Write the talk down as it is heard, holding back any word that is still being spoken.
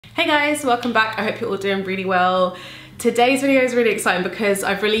Hey guys, welcome back. I hope you're all doing really well. Today's video is really exciting because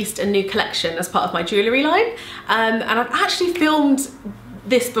I've released a new collection as part of my jewellery line, and I've actually filmed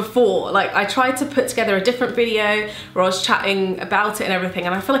this before. Like, I tried to put together a different video where I was chatting about it and everything,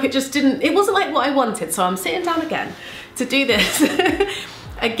 and I feel like it wasn't like what I wanted, so I'm sitting down again to do this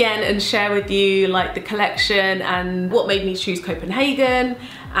again and share with you like the collection and what made me choose Copenhagen.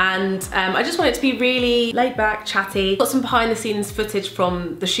 And I just want it to be really laid back, chatty. Got some behind the scenes footage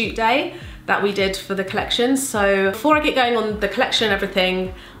from the shoot day that we did for the collection. So before I get going on the collection and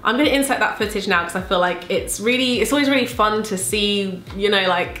everything, I'm gonna insert that footage now because I feel like it's always really fun to see, you know,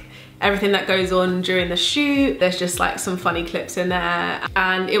 like everything that goes on during the shoot. There's just like some funny clips in there.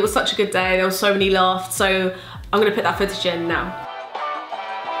 And it was such a good day. There was so many laughs. So I'm gonna put that footage in now.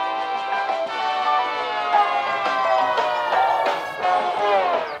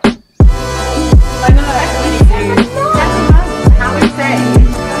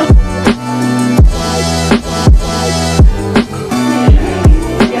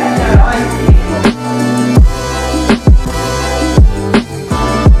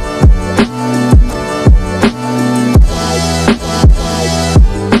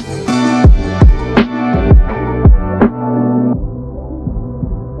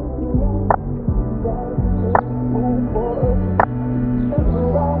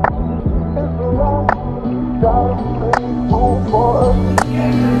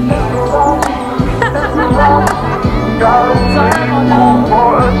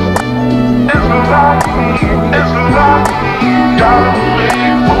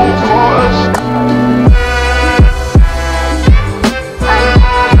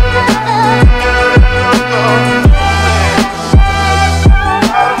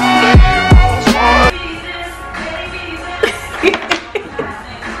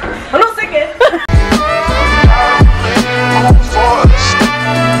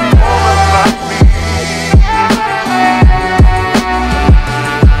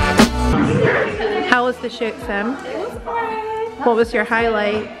 The shoot, Sam? What was your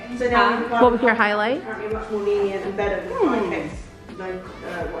highlight? What was your highlight?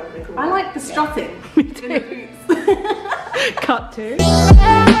 I like the strutting. Me too. Cut to.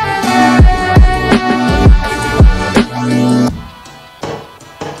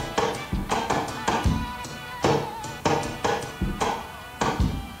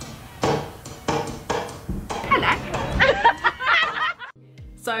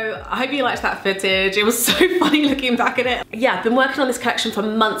 So I hope you liked that footage. It was so funny looking back at it. Yeah, I've been working on this collection for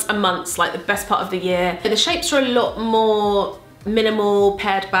months and months, like the best part of the year. The shapes are a lot more minimal,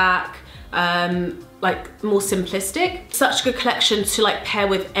 pared back, like more simplistic. Such a good collection to like pair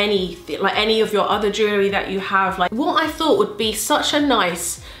with any of your other jewelry that you have. Like, what I thought would be such a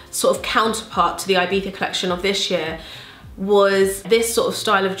nice sort of counterpart to the Ibiza collection of this year was this sort of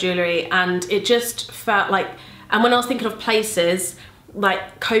style of jewelry, and it just felt like, and when I was thinking of places,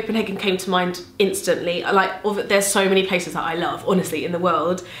 like Copenhagen came to mind instantly. Like, there's so many places that I love, honestly, in the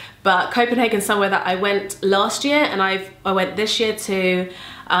world, but Copenhagen's somewhere that I went last year and I went this year too,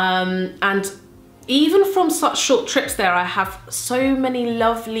 and even from such short trips there, I have so many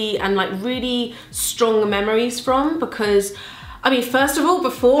lovely and like really strong memories from, because I mean, first of all,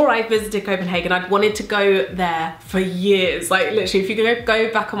 before I visited Copenhagen, I'd wanted to go there for years. Like, literally, if you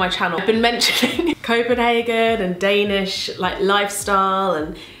go back on my channel, I've been mentioning Copenhagen and Danish like lifestyle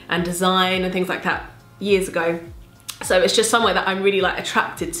and design and things like that years ago. So it's just somewhere that I'm really like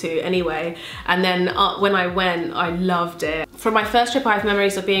attracted to anyway. And then when I went, I loved it. From my first trip, I have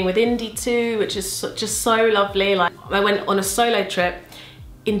memories of being with Indy too, which is just so lovely. Like, I went on a solo trip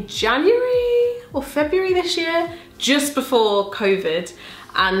in January or February this year, just before COVID,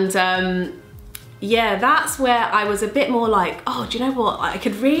 and yeah, that's where I was a bit more like, oh, do you know what, I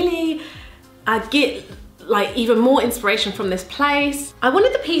could really get like even more inspiration from this place. I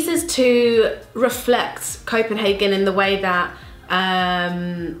wanted the pieces to reflect Copenhagen in the way that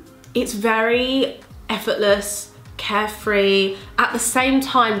it's very effortless, carefree, at the same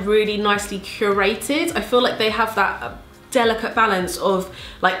time really nicely curated. I feel like they have that delicate balance of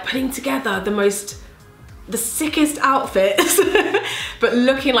like putting together the sickest outfits but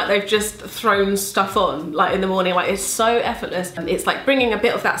looking like they've just thrown stuff on like in the morning. Like, it's so effortless, and it's like bringing a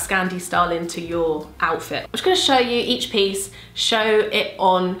bit of that Scandi style into your outfit. I'm just going to show you each piece, show it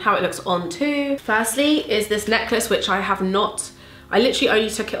on how it looks on too. Firstly is this necklace, which I literally only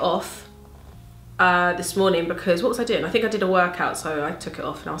took it off this morning because what was I doing? I think I did a workout, so I took it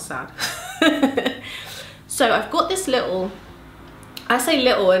off and I was sad. So I've got this little, I say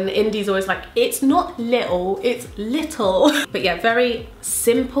little, and Indy's always like, it's not little, it's little. But yeah, very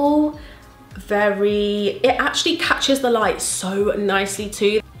simple, it actually catches the light so nicely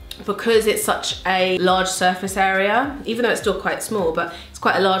too. because it's such a large surface area, even though it's still quite small, but it's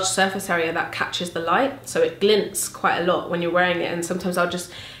quite a large surface area that catches the light, so it glints quite a lot when you're wearing it, and sometimes I'll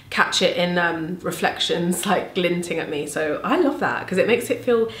just catch it in reflections like glinting at me. So I love that because it makes it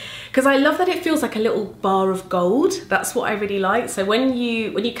feel, because I love that it feels like a little bar of gold. That's what I really like. So when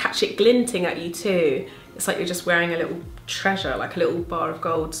you catch it glinting at you too, it's like you're just wearing a little treasure, like a little bar of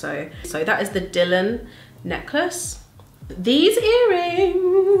gold. So that is the Dylan necklace. These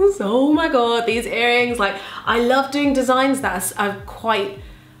earrings, oh my god, these earrings, like I love doing designs that are quite,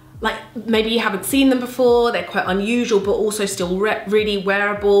 like maybe you haven't seen them before, they're quite unusual but also still really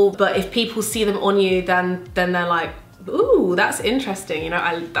wearable, but if people see them on you then they're like, ooh, that's interesting, you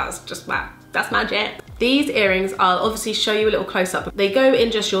know, that's magic. These earrings, I'll obviously show you a little close up. They go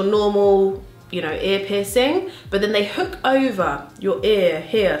in just your normal, you know, ear piercing, but then they hook over your ear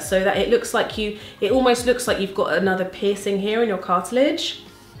here so that it almost looks like you've got another piercing here in your cartilage,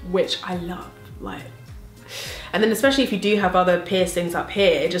 which I love, like. And then especially if you do have other piercings up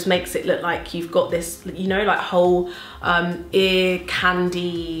here, it just makes it look like you've got this, you know, like whole ear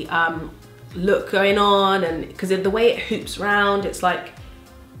candy look going on. And because the way it hoops round, it's like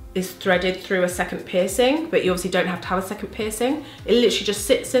it's threaded through a second piercing, but you obviously don't have to have a second piercing. It literally just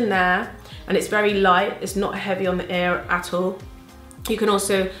sits in there and it's very light. It's not heavy on the ear at all. You can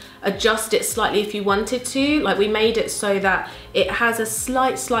also adjust it slightly if you wanted to. Like we made it so that it has a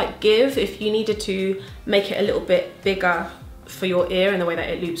slight give if you needed to make it a little bit bigger for your ear in the way that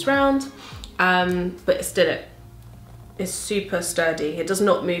it loops round. But still it is super sturdy. It does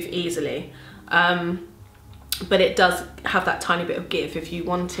not move easily. But it does have that tiny bit of give if you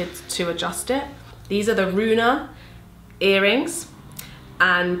wanted to adjust it. These are the Runa earrings,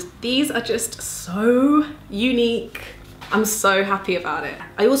 and these are just so unique. I'm so happy about it.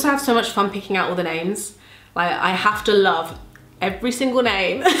 I also have so much fun picking out all the names. Like I have to love every single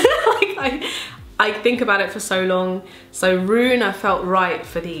name. Like I think about it for so long. So Runa felt right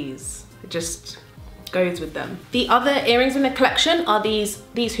for these. It just goes with them. The other earrings in the collection are these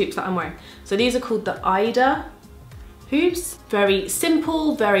hoops that I'm wearing. So these are called the Ida hoops. Very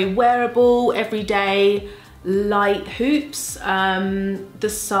simple, very wearable, everyday, light hoops. The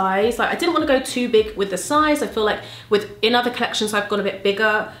size, like I didn't want to go too big with the size. I feel like in other collections I've gone a bit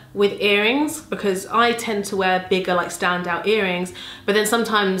bigger with earrings because I tend to wear bigger, like standout earrings, but then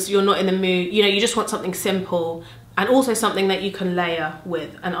sometimes you're not in the mood, you know, you just want something simple and also something that you can layer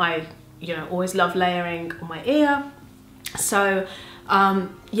with, and I, you know, always love layering on my ear. So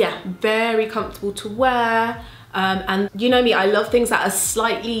yeah, very comfortable to wear, and you know me, I love things that are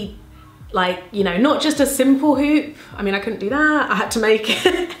slightly, like, you know, not just a simple hoop. I mean, I couldn't do that, I had to make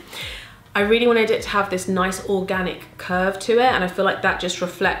it. I really wanted it to have this nice organic curve to it, and I feel like that just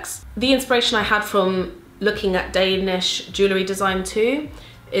reflects the inspiration I had from looking at Danish jewellery design too,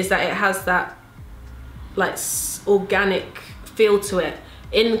 is that it has that like organic feel to it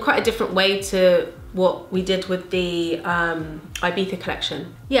in quite a different way to what we did with the Ibiza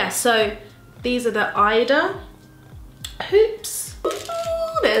collection. Yeah, so these are the Ida hoops.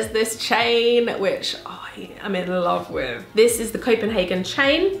 There's this chain, which I am in love with. This is the Copenhagen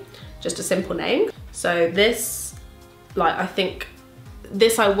chain, just a simple name. So this, like, I think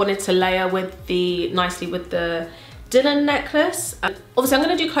this I wanted to layer with nicely with the Dylan necklace. Obviously I'm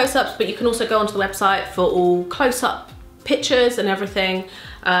gonna do close-ups, but you can also go onto the website for all close-up pictures and everything.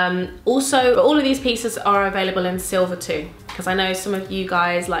 Also, all of these pieces are available in silver too, because I know some of you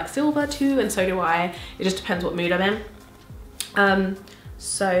guys like silver too, and so do I. It just depends what mood I'm in.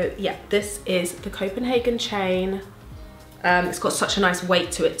 So yeah, this is the Copenhagen chain. It's got such a nice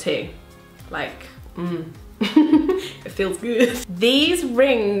weight to it too. Like, it feels good. These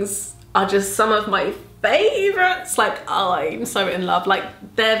rings are just some of my favorites. Like, oh, I'm so in love. Like,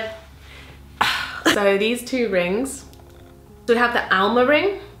 they're... So these two rings. So we have the Alma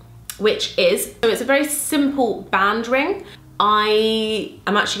ring, which is, so it's a very simple band ring. I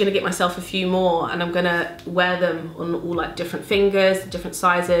am actually gonna get myself a few more, and I'm gonna wear them on all like different fingers, different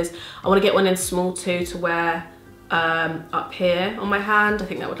sizes. I wanna get one in small too to wear up here on my hand. I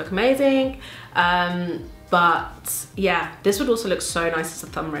think that would look amazing. But yeah, this would also look so nice as a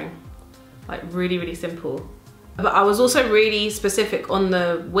thumb ring. Like really, really simple. But I was also really specific on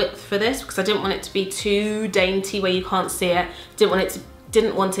the width for this because I didn't want it to be too dainty where you can't see it.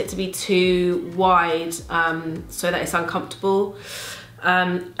 Didn't want it to be too wide so that it's uncomfortable.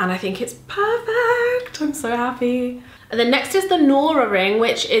 And I think it's perfect. I'm so happy. And then next is the Nora ring,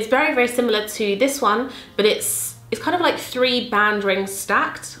 which is very, very similar to this one, but it's kind of like 3 band rings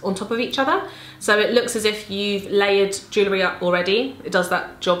stacked on top of each other. So it looks as if you've layered jewellery up already. It does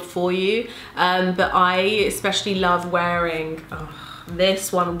that job for you. But I especially love wearing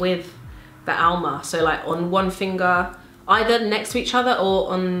this one with the Alma. So like on one finger, either next to each other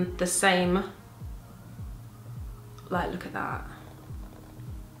or on the same, like look at that.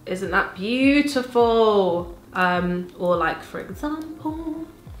 Isn't that beautiful? Or like for example,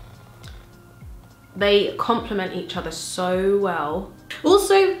 they complement each other so well.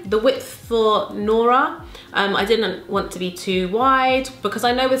 Also the width for Nora, I didn't want to be too wide because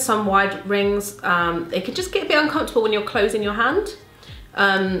I know with some wide rings, they can just get a bit uncomfortable when you're closing your hand.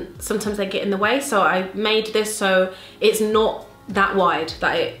 Sometimes they get in the way, so I made this so it's not that wide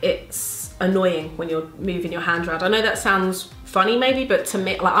that it's annoying when you're moving your hand around. I know that sounds funny maybe, but to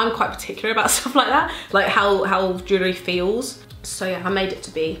me, like, I'm quite particular about stuff like that, like how jewelry feels. So yeah, I made it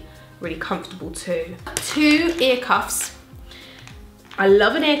to be really comfortable too. 2 ear cuffs. I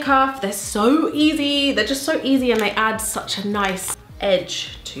love an ear cuff. They're so easy. They're just so easy and they add such a nice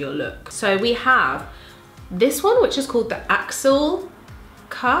edge to your look. So we have this one, which is called the Aksel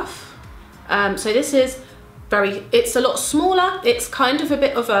cuff. So this is it's a lot smaller. It's kind of a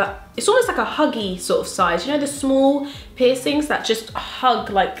bit of a, it's almost like a huggy sort of size. You know, the small piercings that just hug,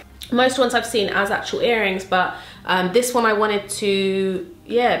 like most ones I've seen as actual earrings, but this one I wanted to,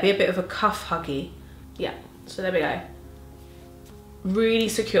 yeah, be a bit of a cuff huggy. Yeah, so there we go. Really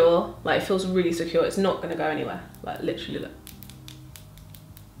secure, like it feels really secure. It's not gonna go anywhere, like literally look.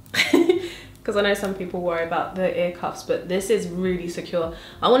 Because I know some people worry about the ear cuffs, but this is really secure.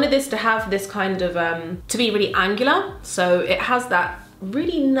 I wanted this to have this kind of, to be really angular. So it has that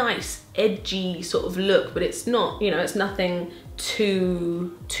really nice, edgy sort of look, but it's not, you know, it's nothing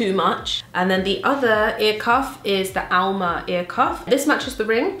too much. And then the other ear cuff is the Alma ear cuff. This matches the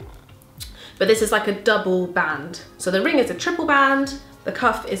ring, but this is like a double band. So the ring is a triple band, the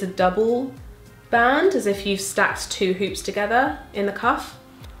cuff is a double band, as if you've stacked 2 hoops together in the cuff.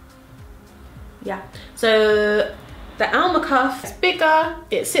 Yeah, so the Alma cuff is bigger,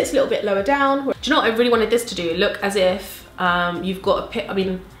 it sits a little bit lower down. Do you know what I really wanted this to do? Look as if you've got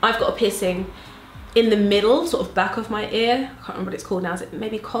a, I've got a piercing in the middle, sort of back of my ear. I can't remember what it's called now, is it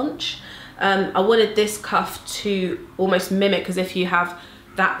maybe conch? I wanted this cuff to almost mimic as if you have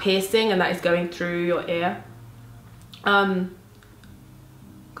that piercing and that is going through your ear. Because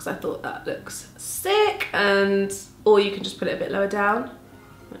I thought that looks sick, and or you can just put it a bit lower down.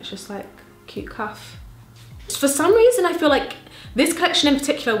 It's just like cute cuff. For some reason I feel like this collection in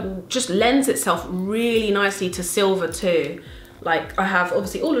particular just lends itself really nicely to silver too. Like I have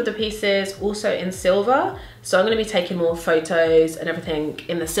obviously all of the pieces also in silver, so I'm going to be taking more photos and everything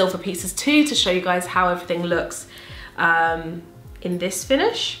in the silver pieces too to show you guys how everything looks in this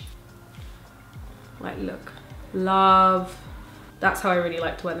finish. Like look, love. That's how I really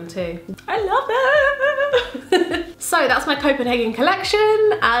like to wear them too. I love it! So that's my Copenhagen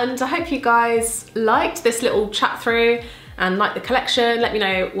collection, and I hope you guys liked this little chat through and liked the collection. Let me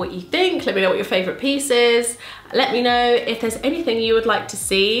know what you think. Let me know what your favourite piece is. Let me know if there's anything you would like to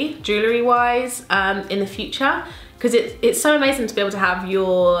see jewellery wise in the future, because it's so amazing to be able to have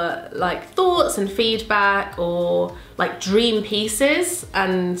your like thoughts and feedback or like dream pieces,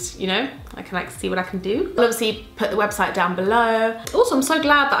 and you know, I can like see what I can do. I'll obviously put the website down below. Also, I'm so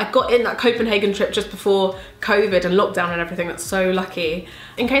glad that I got in that Copenhagen trip just before COVID and lockdown and everything. That's so lucky.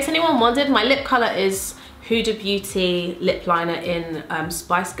 In case anyone wondered, my lip colour is Huda Beauty lip liner in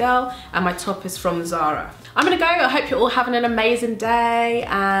Spice Girl, and my top is from Zara. I'm gonna go. I hope you're all having an amazing day,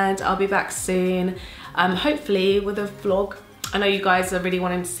 and I'll be back soon. Hopefully with a vlog. I know you guys are really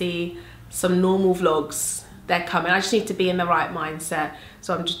wanting to see some normal vlogs. They're coming. I just need to be in the right mindset,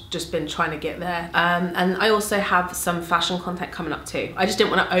 so I'm just been trying to get there. And I also have some fashion content coming up too. I just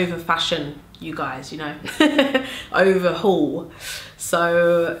didn't want to over fashion you guys, you know, overhaul.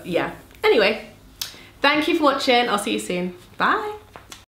 So yeah, anyway, thank you for watching. I'll see you soon. Bye.